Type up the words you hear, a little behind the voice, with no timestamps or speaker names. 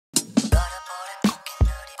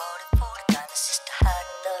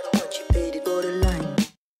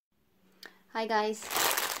Hi guys,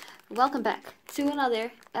 welcome back to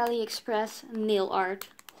another Aliexpress nail art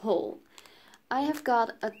haul. I have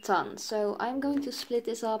got a ton, so I'm going to split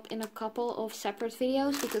this up in a couple of separate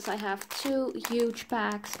videos because I have two huge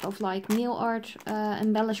packs of like nail art,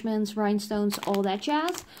 embellishments, rhinestones, all that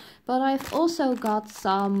jazz. But I've also got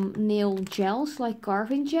some nail gels, like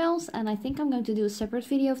carving gels, and I think I'm going to do a separate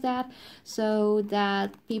video of that so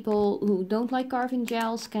that people who don't like carving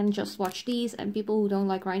gels can just watch these and people who don't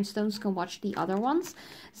like rhinestones can watch the other ones.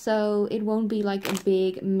 So it won't be like a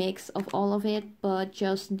big mix of all of it, but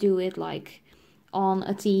just do it like on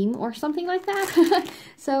a team or something like that.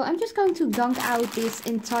 So I'm just going to dunk out this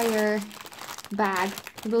entire bag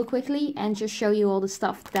real quickly and just show you all the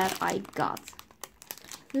stuff that I got.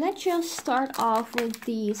 Let's just start off with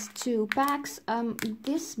these two packs.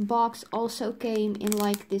 This box also came in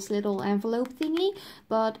like this little envelope thingy,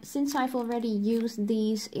 but since I've already used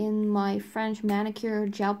these in my French manicure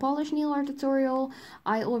gel polish nail art tutorial,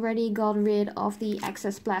 I already got rid of the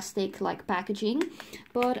excess plastic like packaging.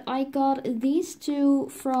 But I got these two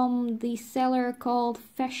from the seller called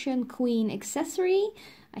Fashion Queen Accessory.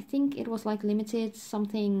 I think it was like limited,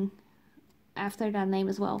 something after that name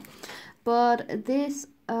as well. But this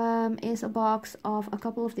is a box of a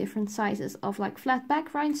couple of different sizes of like flat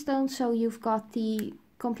back rhinestones. So you've got the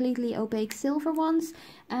completely opaque silver ones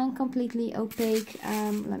and completely opaque,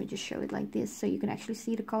 let me just show it like this so you can actually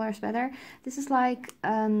see the colors better. This is like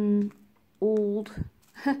an old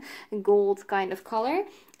gold kind of color,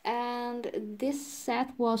 and this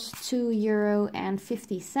set was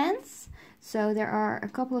 €2.50. So there are a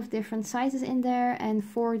couple of different sizes in there, and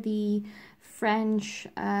for the French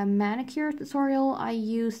manicure tutorial I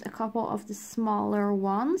used a couple of the smaller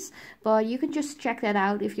ones, but you can just check that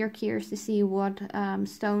out if you're curious to see what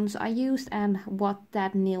stones I used and what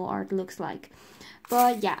that nail art looks like.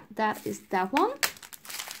 But yeah, that is that one.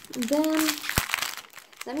 Then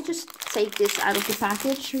let me just take this out of the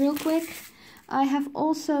package real quick. I have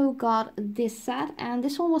also got this set, and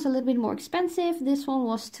this one was a little bit more expensive. This one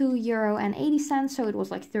was €2.80, so it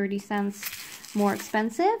was like 30 cents more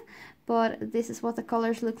expensive. But this is what the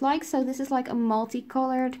colors look like. So this is like a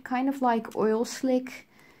multicolored, kind of like oil slick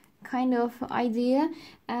kind of idea.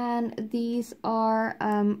 And these are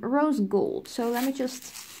rose gold. So let me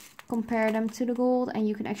just compare them to the gold, and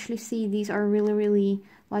you can actually see these are really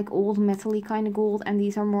like old metally kind of gold, and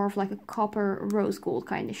these are more of like a copper rose gold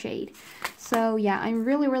kind of shade. So yeah, I'm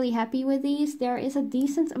really happy with these. There is a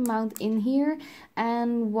decent amount in here,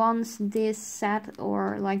 and once this set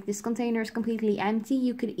or like this container is completely empty,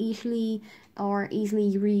 you could easily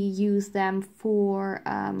reuse them for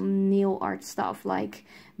nail art stuff like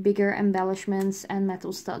bigger embellishments and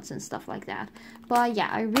metal studs and stuff like that. But yeah,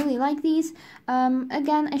 I really like these.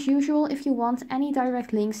 Again, as usual, if you want any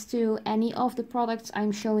direct links to any of the products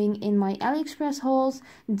I'm showing in my AliExpress hauls,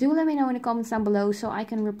 do let me know in the comments down below so I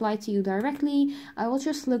can reply to you directly. I will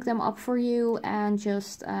just look them up for you and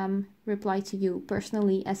just reply to you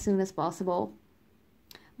personally as soon as possible.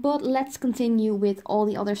 But let's continue with all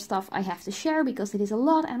the other stuff I have to share because it is a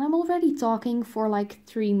lot and I'm already talking for like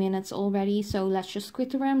 3 minutes already. So let's just quit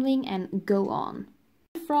the rambling and go on.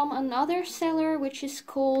 From another seller, which is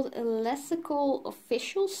called Lexical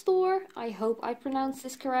Official Store. I hope I pronounced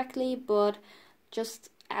this correctly, but just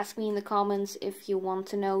ask me in the comments if you want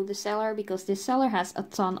to know the seller, because this seller has a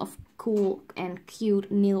ton of cool and cute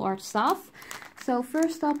nail art stuff. So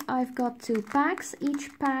first up, I've got two packs. Each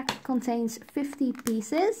pack contains 50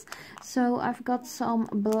 pieces. So I've got some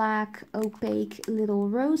black opaque little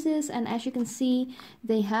roses, and as you can see,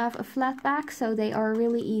 they have a flat back, so they are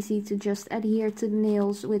really easy to just adhere to the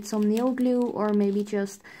nails with some nail glue, or maybe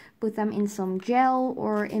just put them in some gel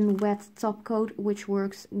or in wet top coat, which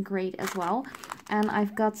works great as well. And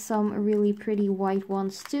I've got some really pretty white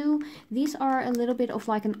ones too. These are a little bit of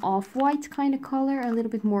like an off-white kind of color, a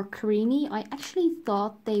little bit more creamy. I actually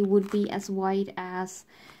thought they would be as white as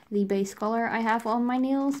the base color I have on my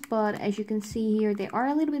nails, but as you can see here, they are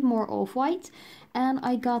a little bit more off-white. And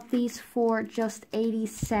I got these for just 80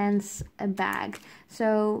 cents a bag.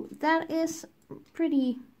 So that is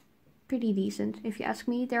pretty decent if you ask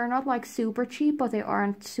me. They're not like super cheap, but they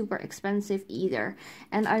aren't super expensive either,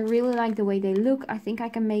 and I really like the way they look. I think I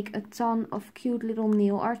can make a ton of cute little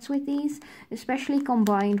nail arts with these, especially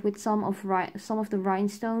combined with some of the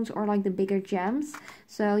rhinestones or like the bigger gems.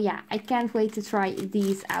 So yeah, I can't wait to try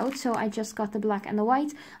these out. So I just got the black and the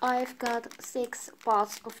white. I've got 6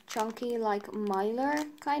 pots of chunky like mylar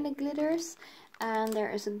kind of glitters. And there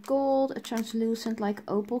is a gold, a translucent like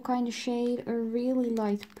opal kind of shade, a really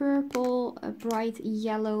light purple, a bright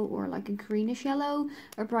yellow or like a greenish yellow,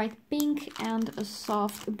 a bright pink, and a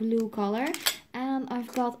soft blue color. And And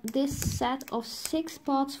I've got this set of 6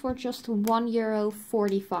 pots for just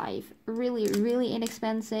 €1.45. Really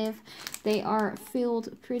inexpensive. They are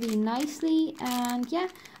filled pretty nicely, and yeah,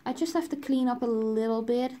 I just have to clean up a little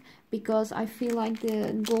bit because I feel like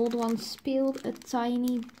the gold one spilled a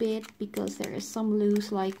tiny bit because there is some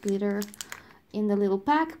loose like glitter in the little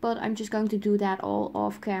pack, but I'm just going to do that all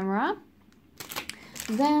off camera.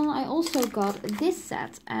 Then I also got this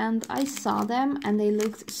set, and I saw them and they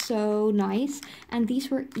looked so nice, and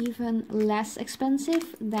these were even less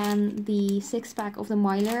expensive than the 6-pack of the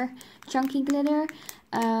mylar chunky glitter.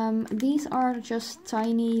 These are just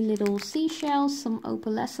tiny little seashells, some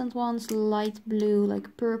opalescent ones, light blue,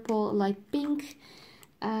 like purple, light pink,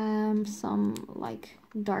 some like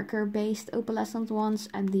darker based opalescent ones,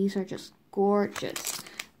 and these are just gorgeous.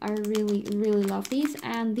 I really love these,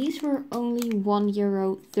 and these were only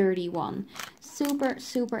 €1.31.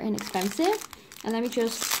 Super inexpensive. And let me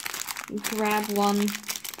just grab one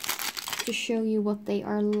to show you what they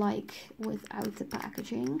are like without the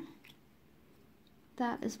packaging.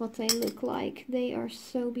 That is what they look like. They are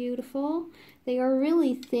so beautiful. They are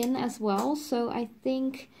really thin as well, so I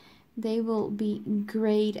think they will be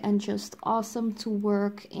great and just awesome to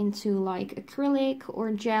work into like acrylic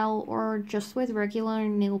or gel or just with regular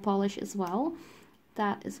nail polish as well.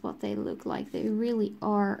 That is what they look like. They really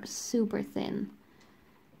are super thin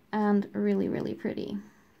and really pretty.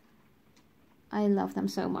 I love them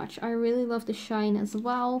so much. I really love the shine as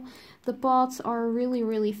well. The pots are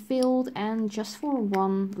really filled, and just for a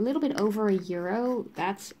little bit over €1,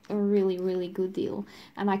 that's a really good deal.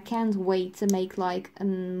 And I can't wait to make like a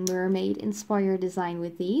mermaid inspired design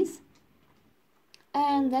with these.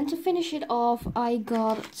 And then to finish it off, I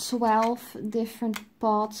got 12 different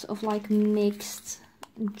pots of like mixed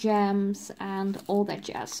gems and all that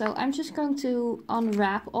jazz. So I'm just going to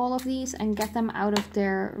unwrap all of these and get them out of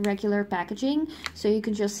their regular packaging so you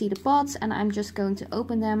can just see the pots, and I'm just going to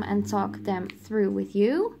open them and talk them through with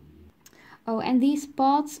you. Oh, and these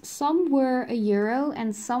pots, some were €1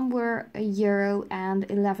 and some were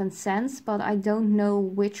 €1.11, but I don't know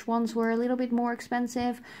which ones were a little bit more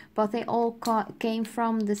expensive, but they all came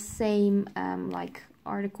from the same like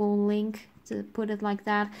article link, to put it like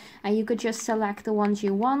that, and you could just select the ones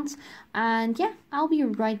you want. And yeah, I'll be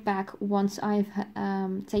right back once I've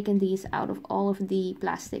taken these out of all of the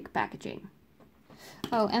plastic packaging.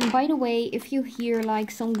 Oh, and by the way, if you hear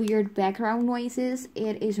like some weird background noises,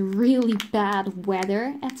 it is really bad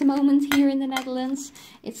weather at the moment here in the Netherlands.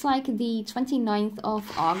 It's like the 29th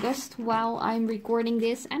of August while I'm recording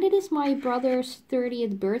this, and it is my brother's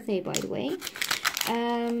 30th birthday, by the way.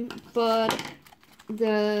 But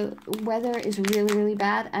the weather is really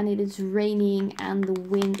bad, and it is raining and the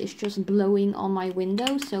wind is just blowing on my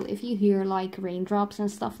window. So if you hear like raindrops and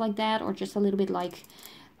stuff like that, or just a little bit like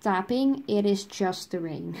tapping, it is just the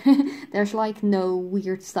rain. There's like no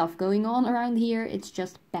weird stuff going on around here, it's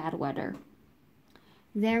just bad weather.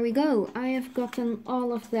 There we go. I have gotten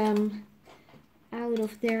all of them out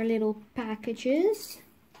of their little packages,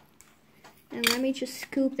 and let me just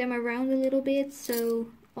scoop them around a little bit so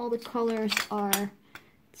all the colors are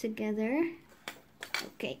together.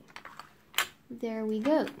 Okay, there we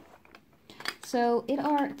go. So it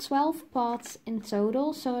are 12 pots in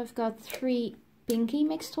total. So I've got 3 pinky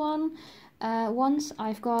mixed ones.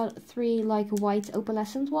 I've got 3 like white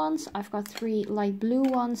opalescent ones. I've got 3 light blue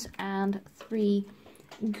ones and 3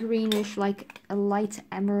 greenish, like a light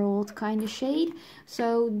emerald kind of shade.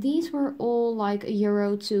 So these were all like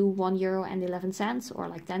 €1 to €1.11 or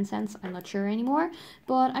like 10 cents, I'm not sure anymore.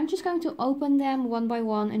 But I'm just going to open them one by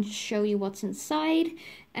one and just show you what's inside.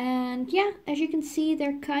 And yeah, as you can see,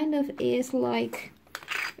 there kind of is like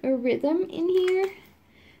a rhythm in here,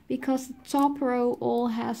 because the top row all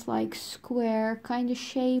has like square kind of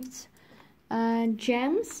shaped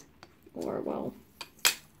gems, or well,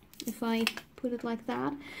 if I put it like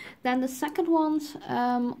that. Then the second ones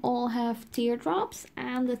all have teardrops,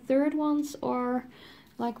 and the third ones are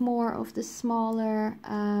like more of the smaller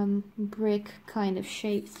brick kind of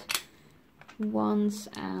shaped ones,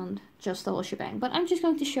 and just the whole shebang. But I'm just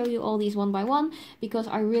going to show you all these one by one, because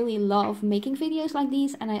I really love making videos like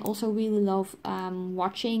these, and I also really love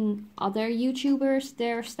watching other YouTubers,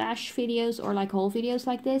 their stash videos or like haul videos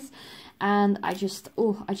like this. And I just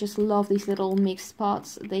love these little mixed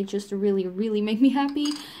pots. They just really make me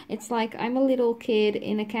happy. It's like I'm a little kid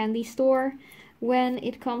in a candy store when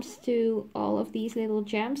it comes to all of these little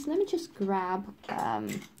gems. Let me just grab a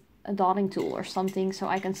dotting tool or something so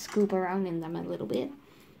I can scoop around in them a little bit.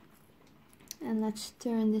 And let's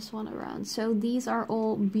turn this one around. So these are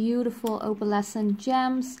all beautiful opalescent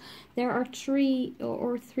gems. There are three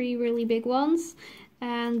really big ones.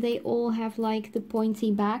 and they all have like the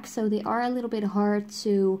pointy back, so they are a little bit hard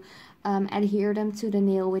to adhere them to the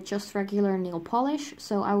nail with just regular nail polish.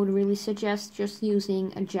 So I would really suggest just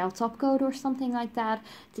using a gel top coat or something like that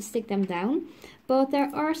to stick them down. But there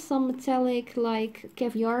are some metallic like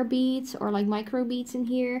caviar beads or like micro beads in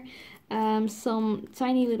here, some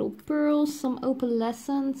tiny little pearls, some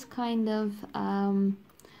opalescent kind of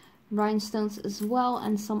rhinestones as well,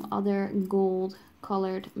 and some other gold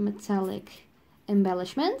colored metallic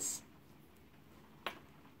embellishments.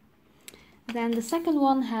 Then the second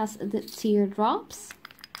one has the teardrops,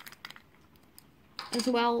 as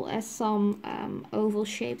well as some oval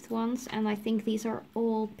shaped ones, and I think these are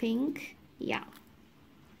all pink. Yeah,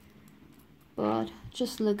 but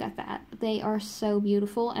just look at that, they are so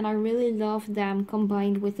beautiful, and I really love them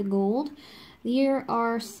combined with the gold. Here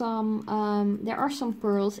are some there are some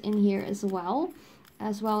pearls in here as well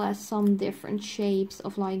as some different shapes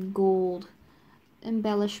of like gold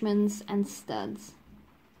embellishments and studs.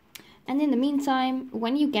 And in the meantime,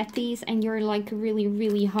 when you get these and you're like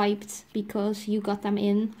really hyped because you got them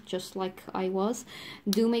in, just like I was,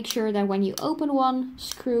 do make sure that when you open one,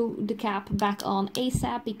 screw the cap back on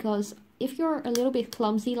ASAP, because if you're a little bit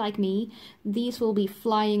clumsy like me, these will be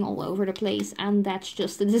flying all over the place, and that's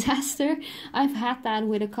just a disaster. I've had that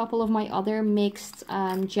with a couple of my other mixed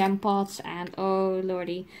gem pots, and oh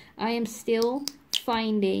lordy, I am still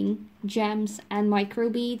finding gems and micro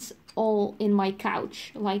beads all in my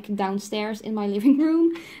couch, like downstairs in my living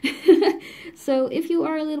room. So if you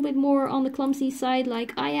are a little bit more on the clumsy side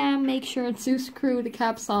like I am, make sure to screw the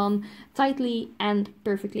caps on tightly and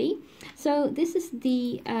perfectly. So this is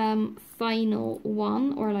the final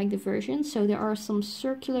one, or like the version. So there are some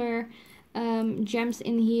circular gems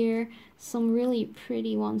in here, some really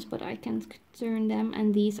pretty ones, but I can't turn them,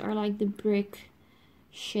 and these are like the brick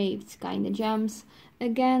shaped kind of gems.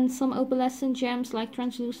 Again, some opalescent gems, like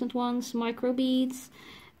translucent ones, micro beads,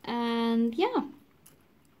 and yeah,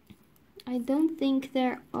 I don't think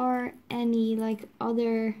there are any like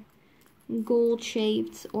other gold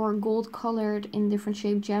shaped or gold colored in different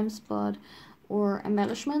shaped gems or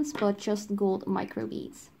embellishments, but just gold micro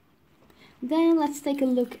beads. Then let's take a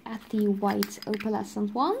look at the white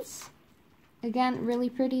opalescent ones. Again, really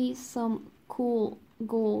pretty, some cool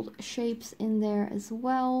gold shapes in there as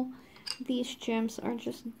well. These gems are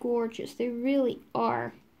just gorgeous. They really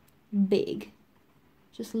are big.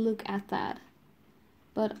 Just look at that.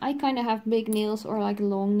 But I kind of have big nails or like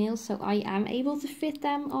long nails, so I am able to fit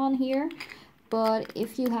them on here. But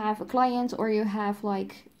if you have a client or you have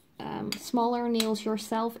like smaller nails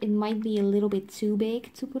yourself, it might be a little bit too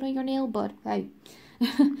big to put on your nail. But hey,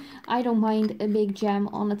 I don't mind a big gem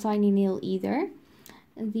on a tiny nail either.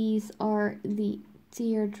 These are the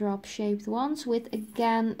teardrop shaped ones with,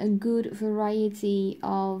 again, a good variety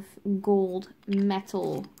of gold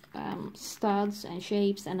metal studs and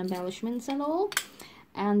shapes and embellishments and all.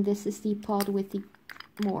 And this is the pot with the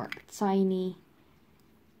more tiny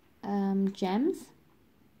gems.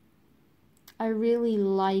 I really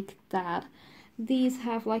like that. These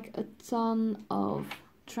have like a ton of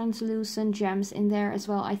translucent gems in there as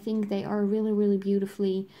well. I think they are really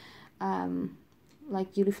beautifully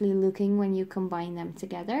beautifully looking when you combine them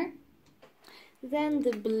together. Then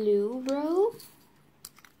the blue row.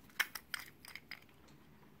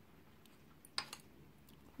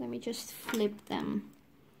 Let me just flip them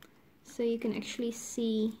so you can actually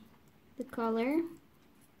see the color.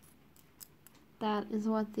 That is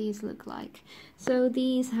what these look like. So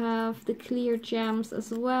these have the clear gems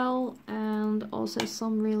as well, and also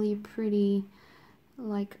some really pretty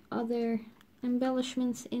like other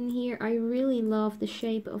embellishments in here. I really love the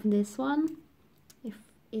shape of this one, if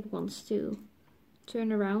it wants to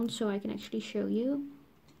turn around so I can actually show you.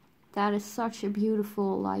 That is such a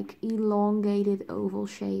beautiful like elongated oval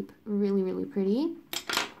shape, really pretty.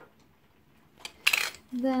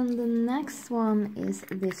 Then the next one is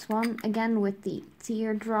this one, again with the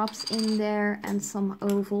teardrops in there and some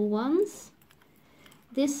oval ones.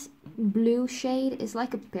 This blue shade is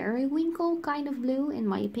like a periwinkle kind of blue in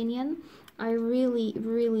my opinion. I really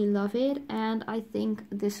love it, and I think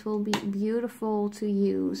this will be beautiful to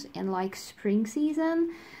use in like spring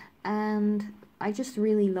season, and I just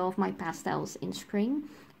really love my pastels in spring,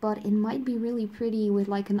 but it might be really pretty with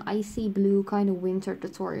like an icy blue kind of winter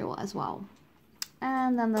tutorial as well.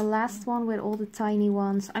 And then the last one with all the tiny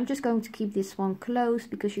ones, I'm just going to keep this one closed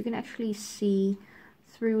because you can actually see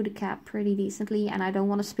through the cap pretty decently, and I don't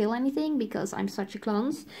want to spill anything because I'm such a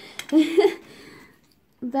clunce.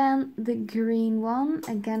 Then the green one,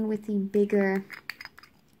 again with the bigger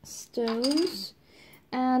stones.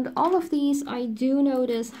 And all of these I do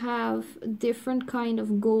notice have different kind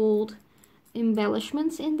of gold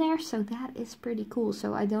embellishments in there, so that is pretty cool.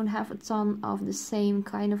 So I don't have a ton of the same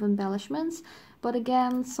kind of embellishments, but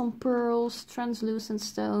again, some pearls, translucent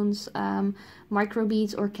stones, micro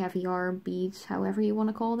beads or caviar beads, however you want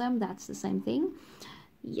to call them, that's the same thing.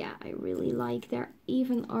 Yeah, I really like. There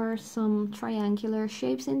even are some triangular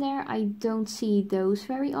shapes in there. I don't see those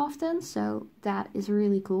very often, so that is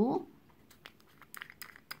really cool.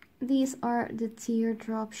 These are the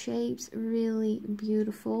teardrop shapes, really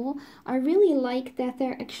beautiful. I really like that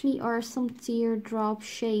there actually are some teardrop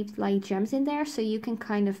shaped like gems in there, so you can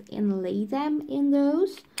kind of inlay them in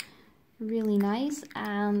those. Really nice.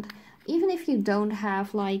 And even if you don't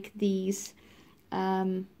have like these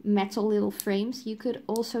metal little frames, you could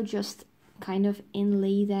also just kind of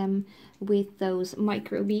inlay them with those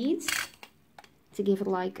micro beads to give it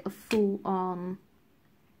like a full-on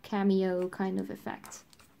cameo kind of effect.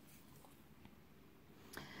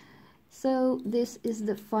 So this is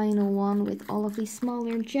the final one with all of these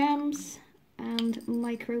smaller gems and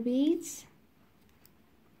micro beads.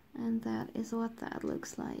 And that is what that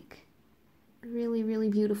looks like. Really, really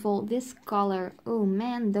beautiful. This color, oh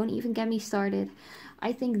man, don't even get me started.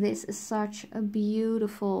 I think this is such a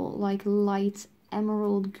beautiful, like light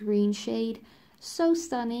emerald green shade. So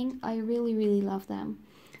stunning. I really, really love them.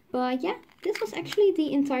 But yeah, this was actually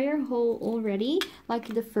the entire haul already,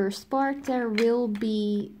 like the first part. There will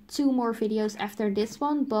be 2 more videos after this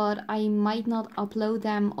one, but I might not upload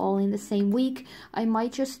them all in the same week. I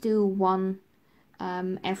might just do one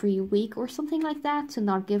every week or something like that, to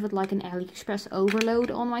not give it like an Aliexpress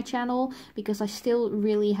overload on my channel, because I still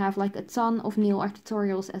really have like a ton of nail art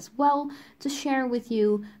tutorials as well to share with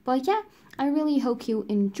you. But yeah, I really hope you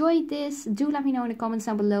enjoyed this. Do let me know in the comments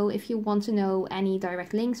down below if you want to know any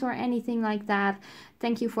direct links or anything like that.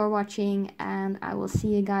 Thank you for watching, and I will see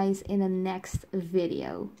you guys in the next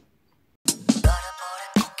video.